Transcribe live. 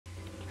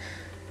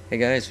Hey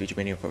guys,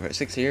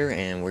 FutureMania456 here,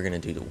 and we're gonna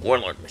do the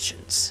Warlord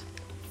missions.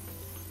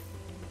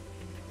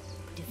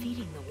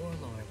 Defeating the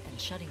Warlord and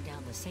shutting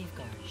down the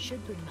safeguard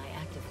should bring my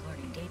active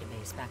learning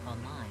database back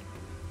online,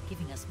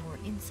 giving us more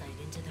insight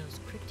into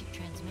those cryptic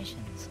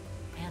transmissions,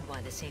 and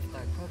why the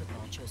safeguard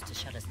protocol chose to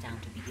shut us down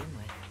to begin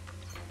with.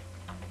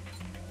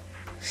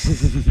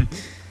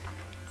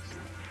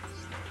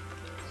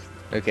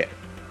 Okay.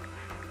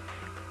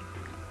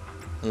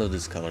 I love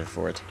this color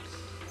for it.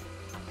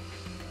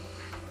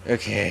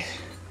 Okay,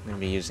 I'm gonna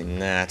be using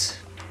that.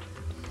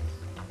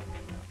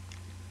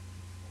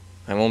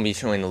 I won't be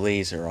showing the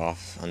laser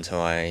off until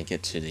I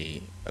get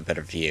to a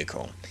better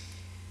vehicle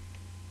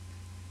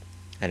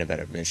and a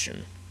better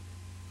mission.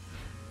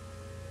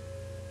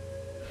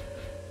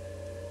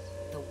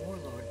 The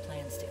Warlord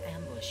plans to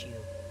ambush you.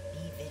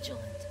 Be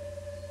vigilant.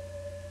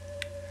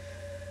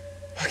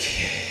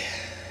 Okay.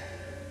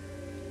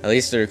 At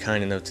least they're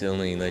kind enough to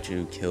only let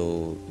you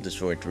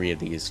destroy 3 of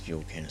these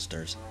fuel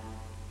canisters.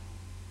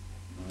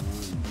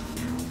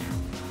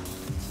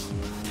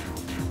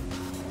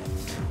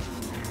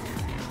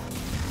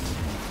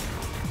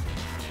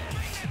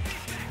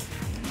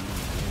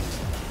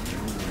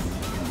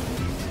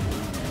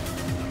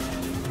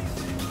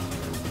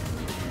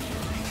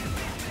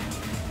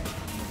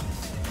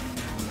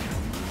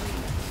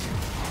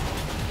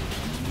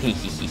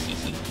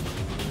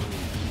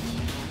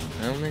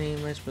 How many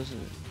am I supposed to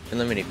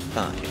eliminate?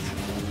 5.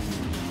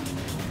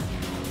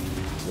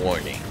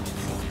 Warning.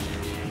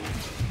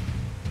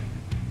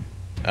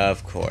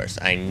 Of course,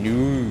 I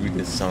knew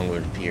this song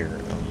would appear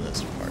on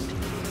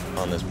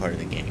this part of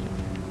the game.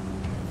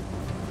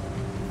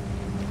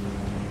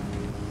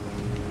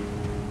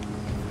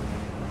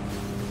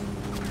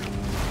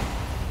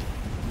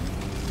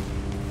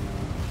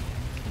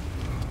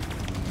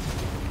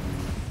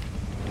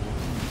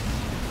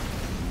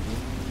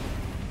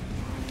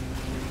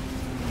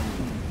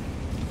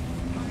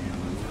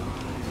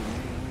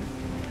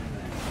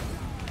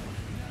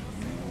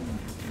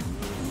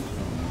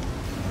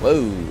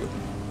 Whoa!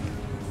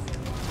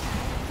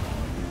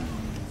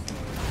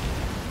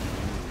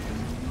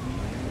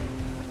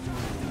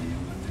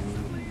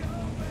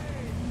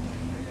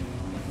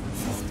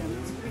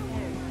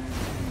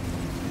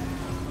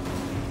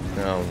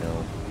 Oh no.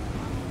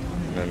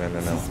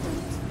 No.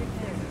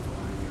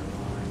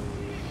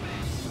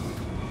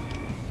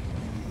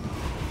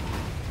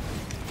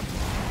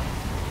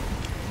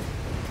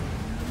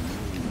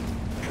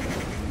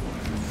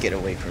 Get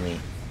away from me.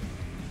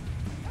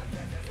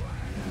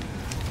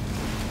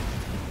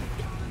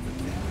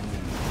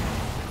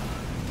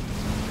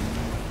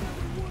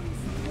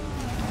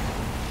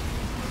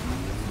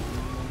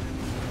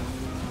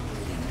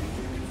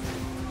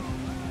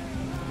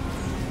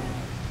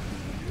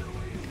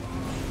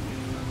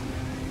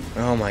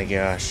 Oh my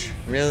gosh,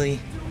 really?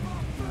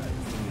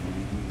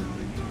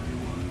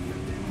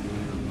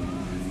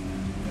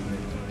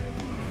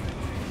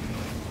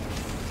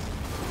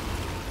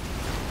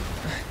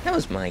 That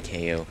was my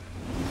KO.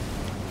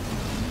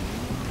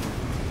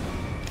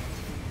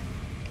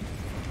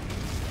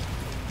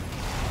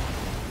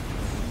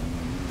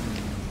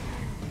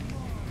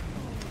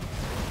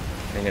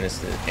 Thank goodness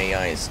the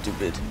AI is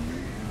stupid.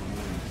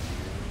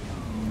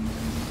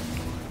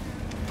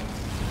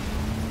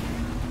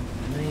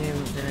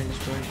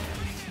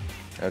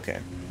 Okay.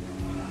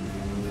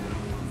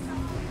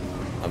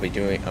 I'll be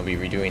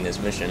redoing this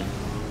mission.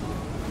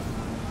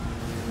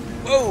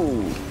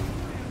 Whoa!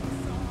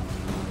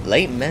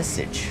 Late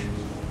message.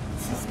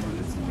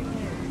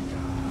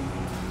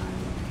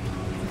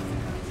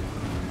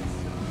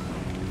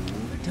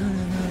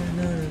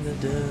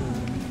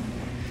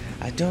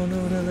 I don't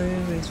know the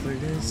lyrics for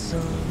this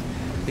song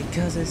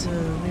because it's a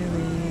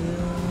really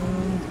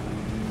old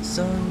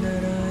song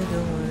that I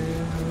don't want to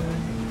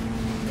learn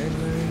and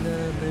learn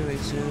the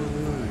lyrics too.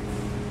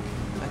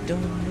 I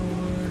don't know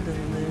the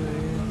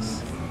lyrics.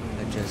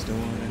 I just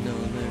don't want to know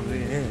the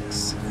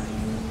lyrics.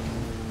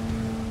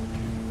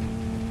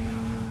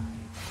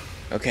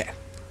 Okay.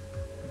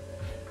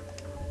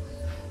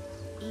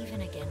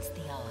 Even against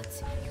the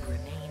odds, you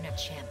remain a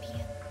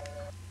champion.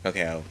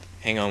 Okay,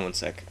 hang on one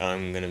sec.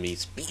 I'm gonna be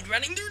speed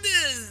running through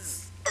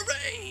this!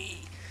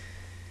 Hooray!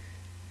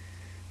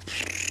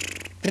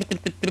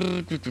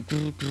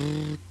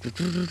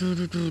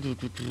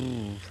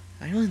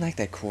 I really like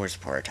that chorus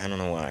part. I don't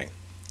know why.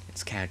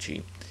 It's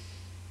catchy.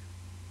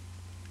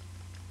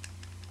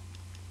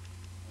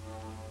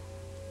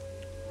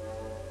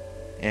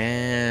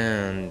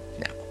 And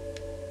now.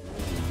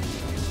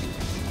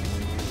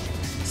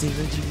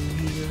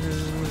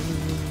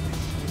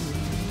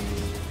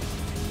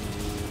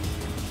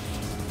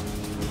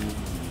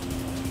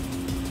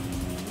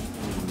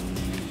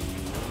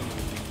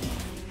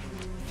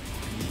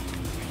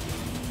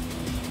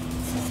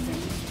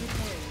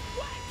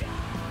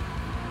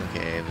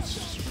 Okay, let's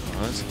just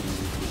pause.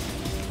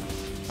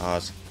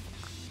 Pause.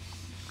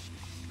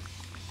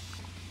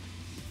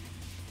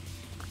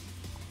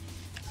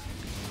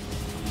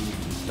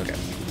 Okay.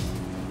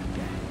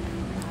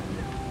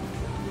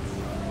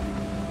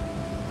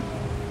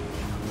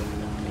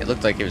 It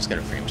looked like it was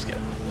gonna frame skip.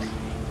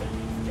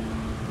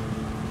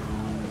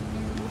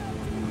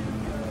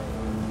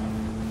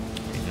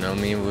 You know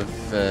me with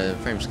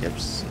frame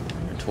skips.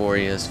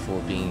 Notorious for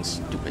being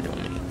stupid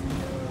on me.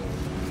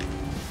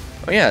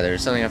 Oh yeah,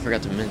 there's something I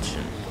forgot to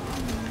mention.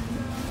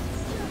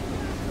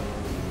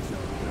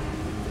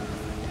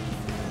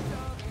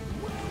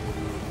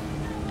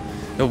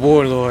 The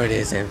Warlord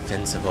is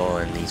invincible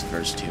in these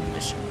first 2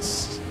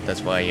 missions.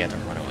 That's why you have to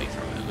run away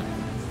from him.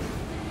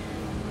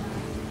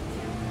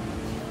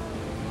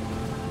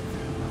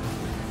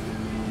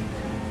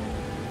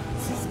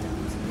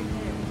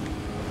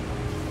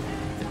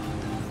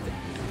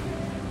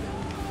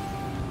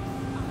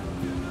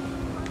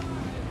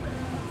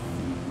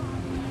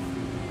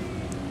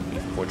 Be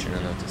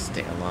fortunate enough to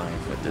stay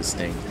alive with this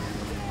thing.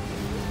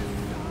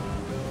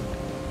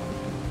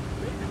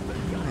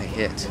 I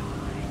hit.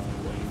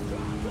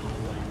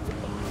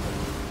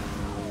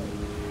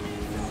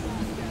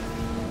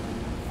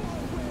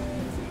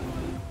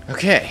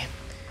 Okay.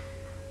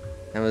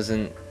 That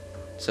wasn't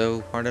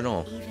so hard at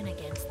all. Even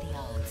against the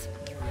odds,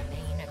 you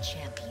remain a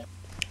champion.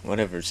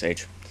 Whatever,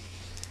 Sage.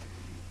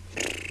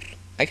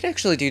 I could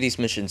actually do these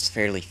missions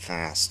fairly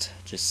fast,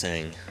 just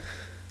saying.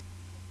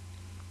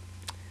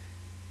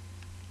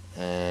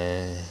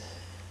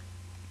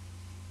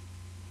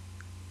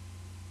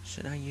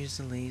 Should I use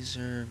the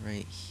laser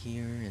right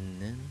here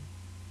and then?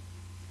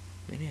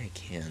 Maybe I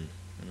can.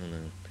 I don't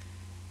know.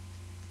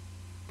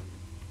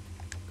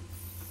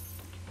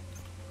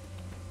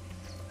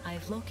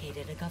 I've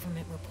located a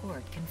government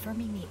report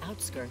confirming the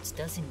outskirts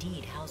does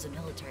indeed house a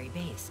military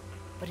base,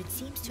 but it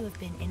seems to have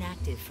been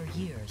inactive for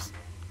years.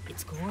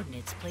 Its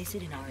coordinates place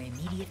it in our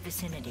immediate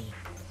vicinity.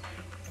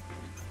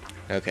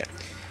 Okay.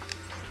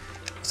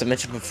 As I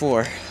mentioned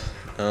before,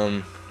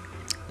 the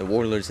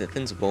Warlord's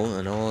invincible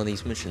in all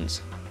these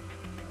missions.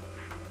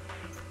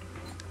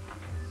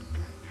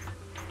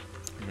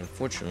 And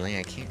unfortunately,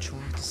 I can't show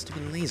off the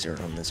stupid laser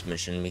on this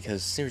mission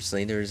because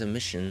seriously, there's a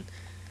mission.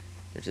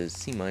 There's a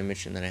semi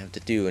mission that I have to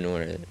do in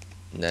order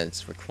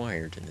that's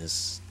required in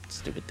this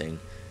stupid thing.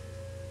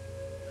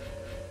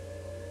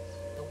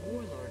 The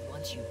Warlord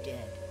wants you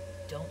dead.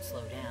 Don't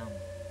slow down.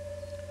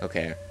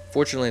 Okay.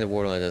 Fortunately, the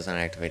Warlord doesn't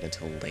activate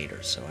until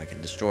later, so I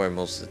can destroy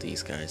most of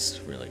these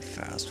guys really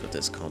fast with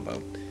this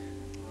combo.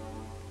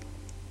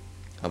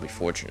 I'll be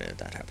fortunate if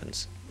that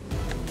happens.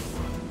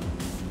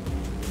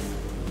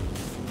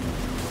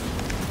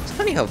 It's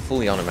funny how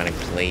fully automatic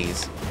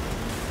plays.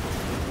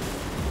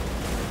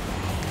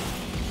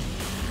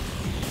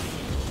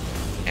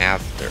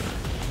 After.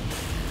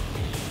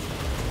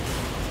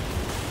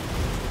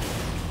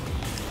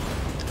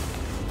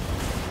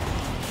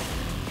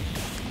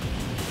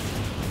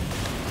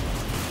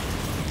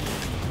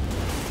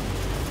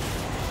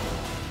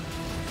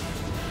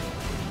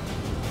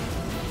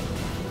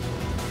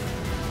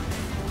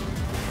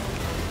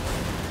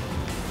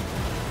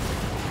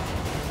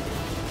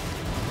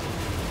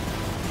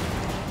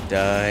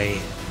 Die.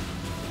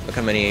 Look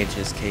how many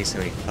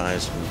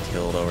HSK-75s we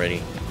killed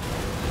already.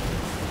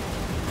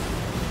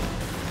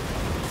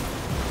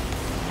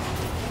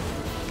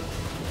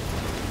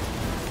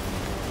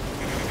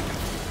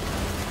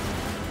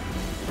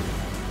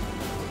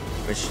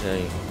 Which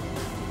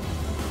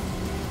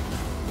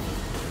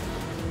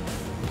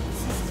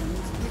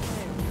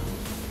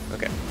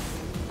okay.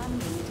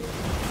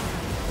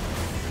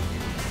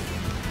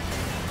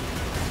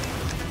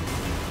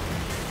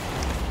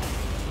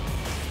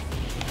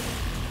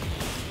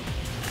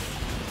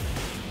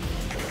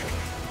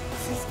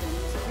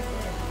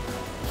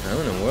 How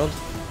in the world?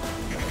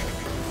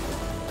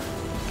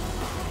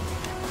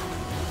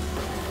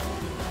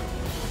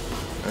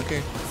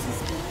 Okay.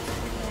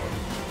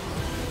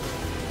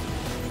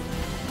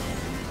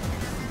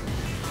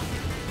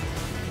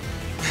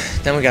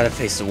 Then we gotta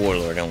face the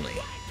Warlord only.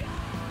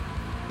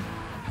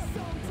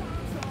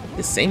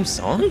 The same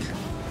song?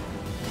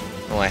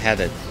 Oh, I had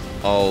that.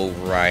 Oh,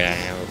 right.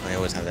 I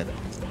always have that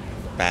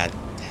bad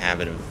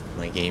habit of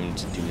my game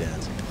to do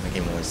that. My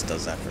game always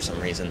does that for some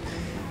reason.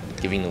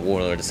 Giving the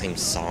Warlord the same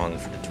song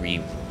for the 3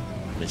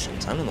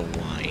 missions. I don't know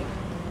why.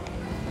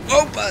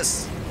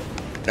 Opus!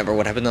 Never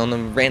what happened on the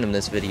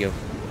randomness video.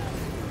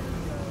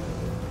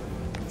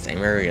 Same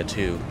area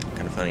too.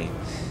 Kind of funny.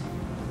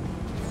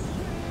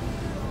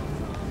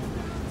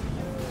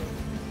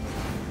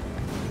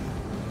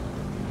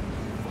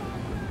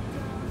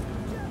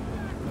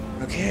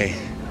 Okay,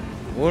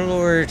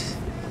 Warlord,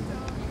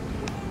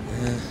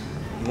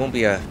 he won't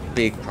be a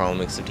big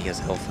problem except he has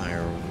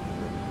Hellfire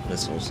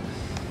missiles.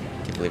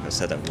 Can't believe I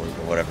said that word,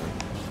 but whatever.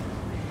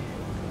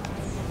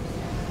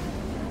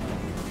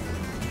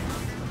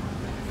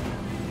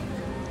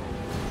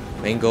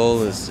 Main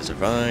goal is to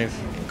survive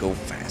and go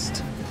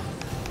fast.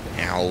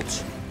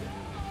 Ouch.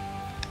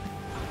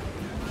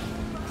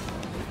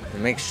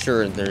 And make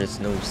sure there is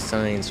no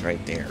signs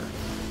right there.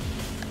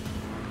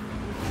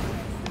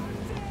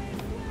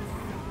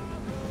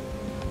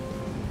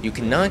 You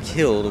cannot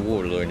kill the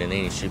Warlord in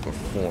any shape or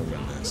form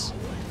in this.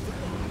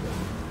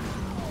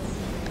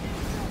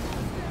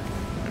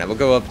 And I will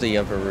go up the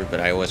upper route, but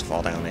I always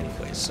fall down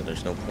anyways, so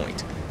there's no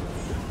point.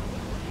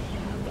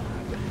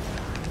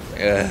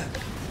 Ugh.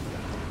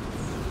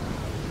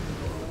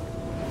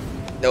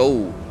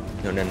 No!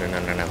 No, no, no, no,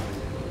 no, no.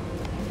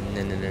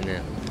 No, no, no,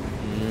 no.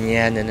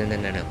 Yeah, no, no, no,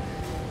 no, no.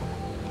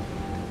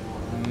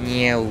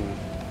 Meow.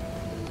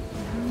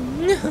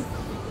 No.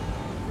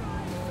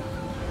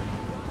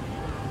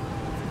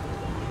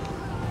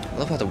 I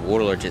love how the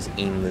Warlord just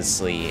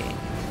aimlessly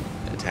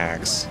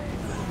attacks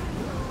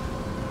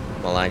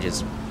while I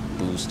just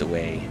boost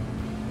away,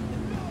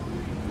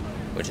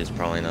 which is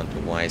probably not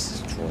the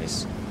wisest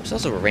choice. There's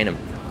also a random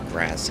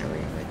grass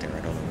area right there.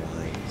 I don't know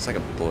why. It's like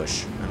a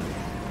bush.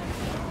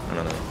 I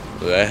don't know.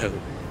 Whoa.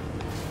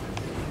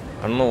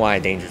 I don't know why I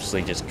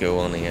dangerously just go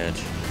on the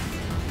edge.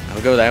 I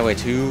would go that way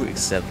too,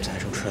 except I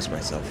don't trust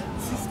myself.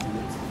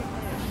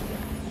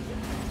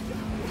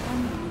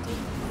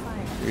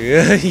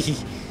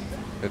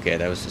 Okay,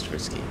 that was just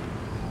risky.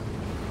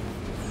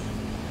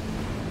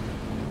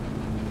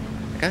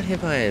 I got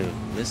hit by a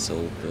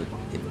missile, but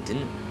it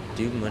didn't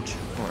do much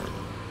harm.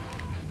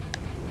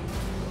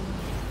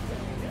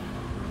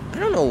 I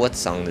don't know what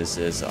song this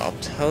is. I'll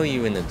tell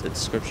you in the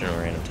description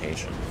or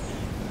annotation.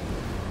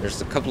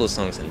 There's a couple of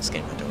songs in this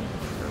game I don't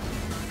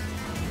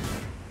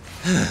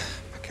remember.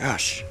 My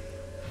gosh.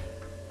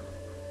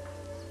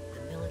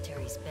 The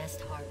military's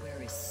best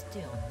hardware is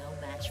still no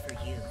match for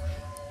you.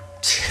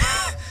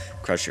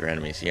 Crush your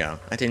enemies, yeah.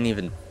 I didn't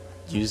even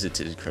use it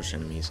to crush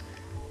enemies.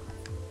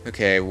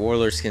 Okay,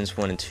 Warlord skins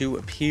 1 and 2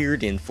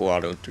 appeared in Full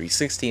Auto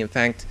 360. In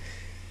fact,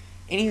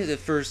 any of the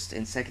first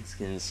and second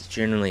skins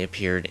generally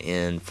appeared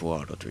in Full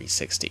Auto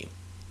 360.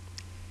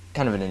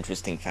 Kind of an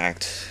interesting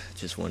fact.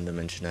 Just wanted to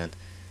mention that.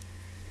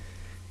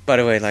 By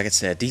the way, like I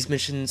said, these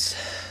missions,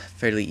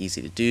 fairly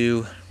easy to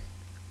do.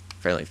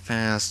 Fairly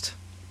fast.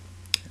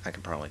 I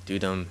can probably do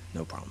them,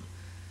 no problem.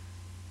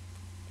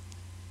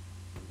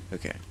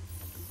 Okay.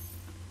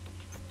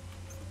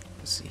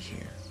 Let's see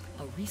here.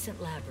 A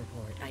recent lab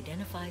report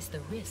identifies the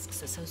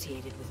risks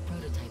associated with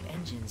prototype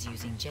engines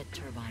using jet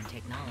turbine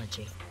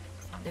technology.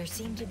 There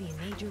seem to be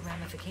major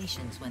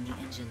ramifications when the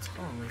engine's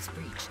hull is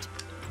breached.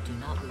 Do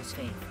not lose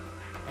faith.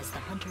 As the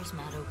hunter's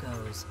motto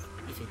goes,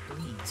 if it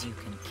bleeds, you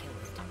can kill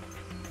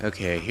it.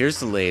 Okay, here's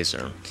the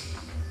laser.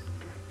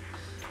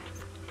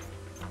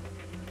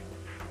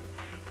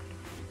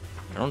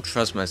 I don't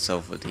trust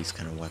myself with these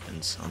kind of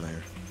weapons on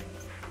there.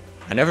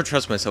 I never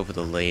trust myself with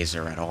a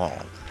laser at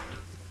all,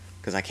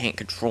 because I can't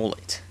control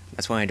it.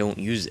 That's why I don't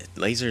use it.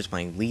 Laser is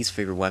my least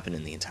favorite weapon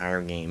in the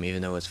entire game,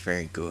 even though it's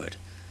very good.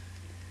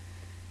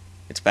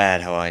 It's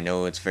bad how I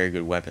know it's a very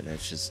good weapon, I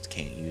just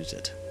can't use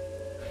it.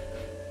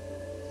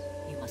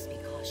 You must be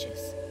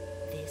cautious.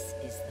 This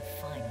is the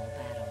final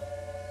battle.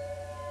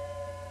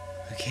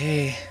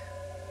 Okay,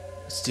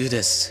 let's do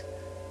this.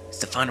 It's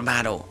the final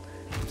battle.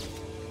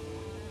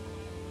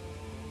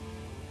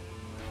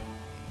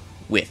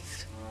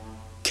 With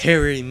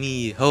Carry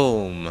Me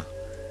Home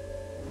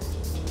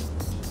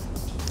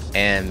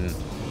and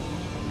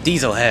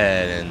Diesel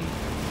Head and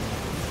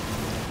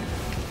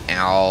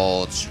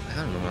ouch. I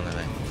don't know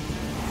that.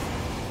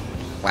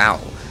 Wow.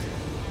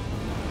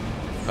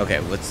 Okay,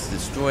 let's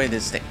destroy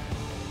this thing.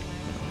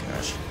 Oh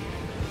gosh.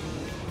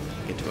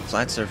 Get to a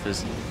flat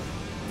surface.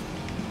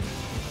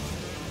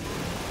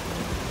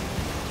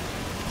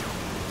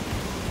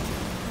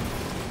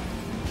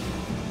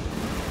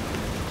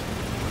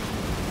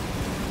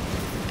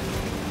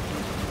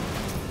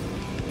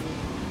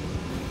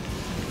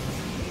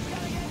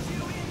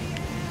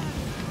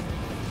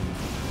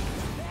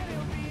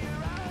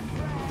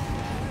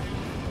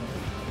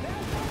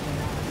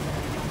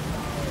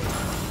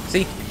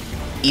 See?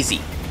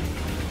 Easy.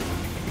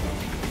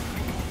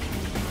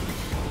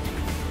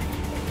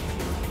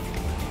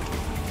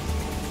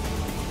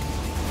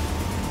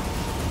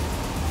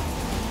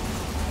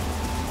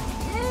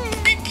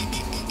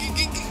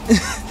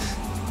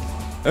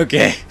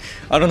 Okay,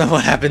 I don't know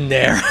what happened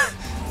there.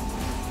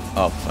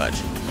 Oh, fudge.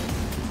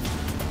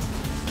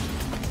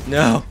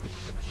 No.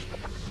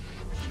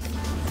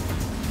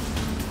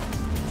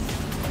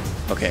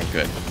 Okay,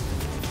 good.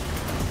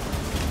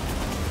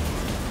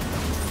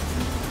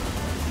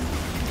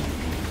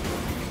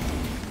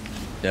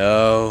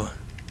 No.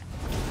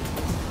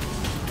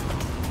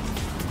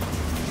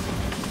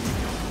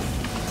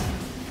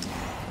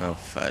 Oh,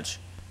 fudge.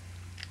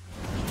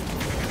 I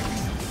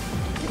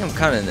think I'm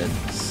kind of in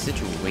a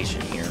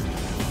situation here.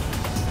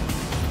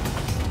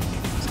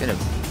 Just gonna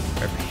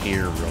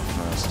repair real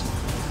fast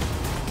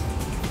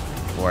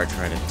before I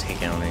try to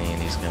take out any of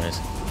these guys.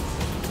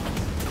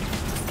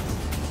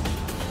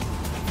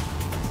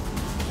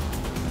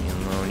 Leave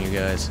me alone, you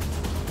guys.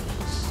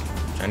 Just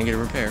trying to get a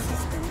repair.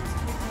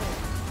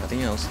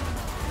 Nothing else.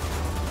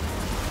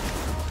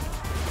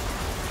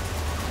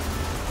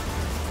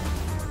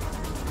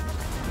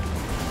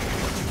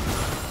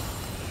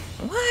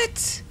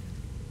 What?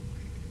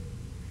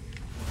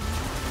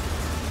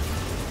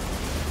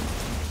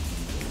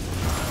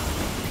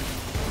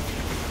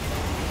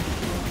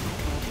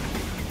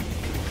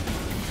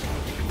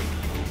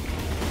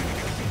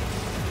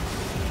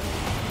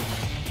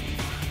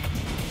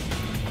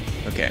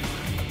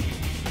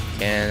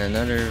 Can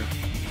another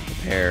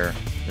pair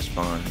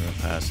respawn real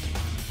fast?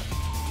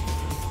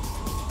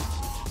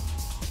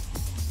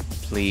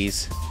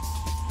 Please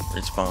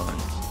respawn.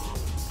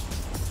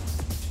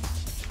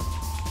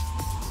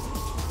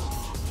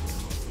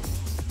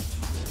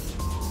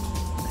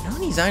 I know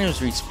these items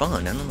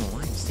respawn. I don't know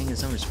why this thing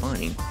is not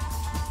respawning.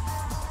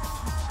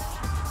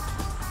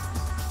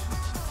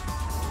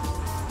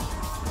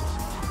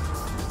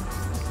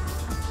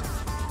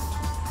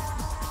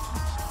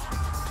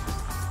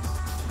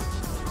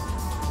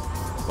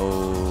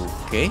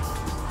 Okay.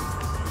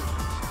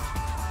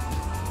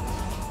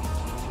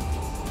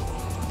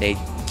 They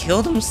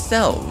kill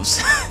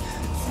themselves.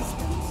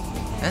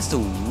 That's the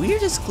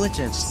weirdest glitch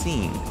I've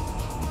seen.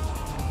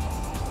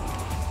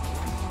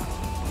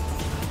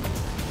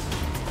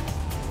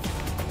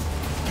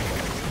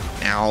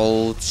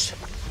 Ouch.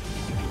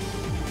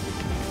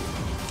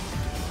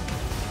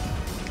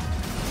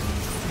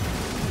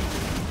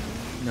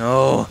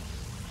 No.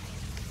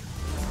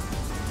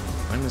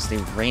 Why must they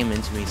ram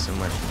into me so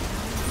much?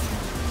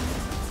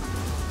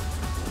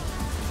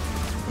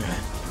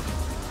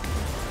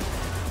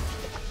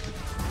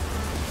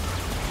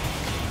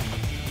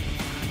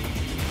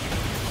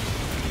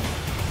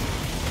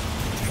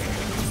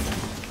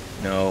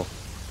 No.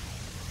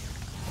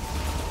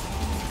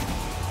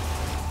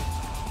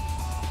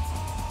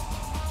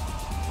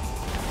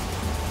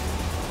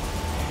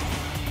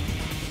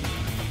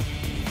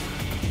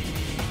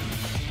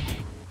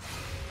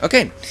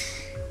 Okay.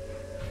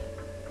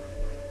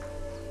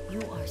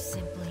 You are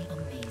simply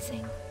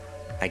amazing.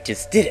 I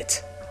just did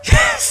it.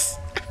 Yes!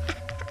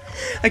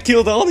 I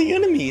killed all the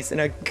enemies and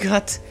I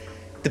got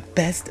the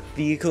best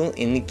vehicle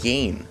in the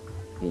game.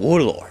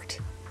 Warlord.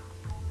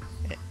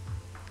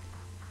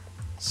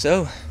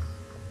 So,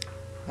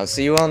 I'll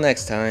see you all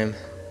next time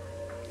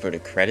for the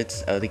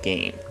credits of the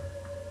game.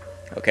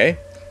 Okay?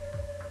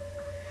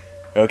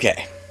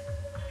 Okay.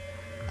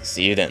 I'll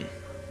see you then.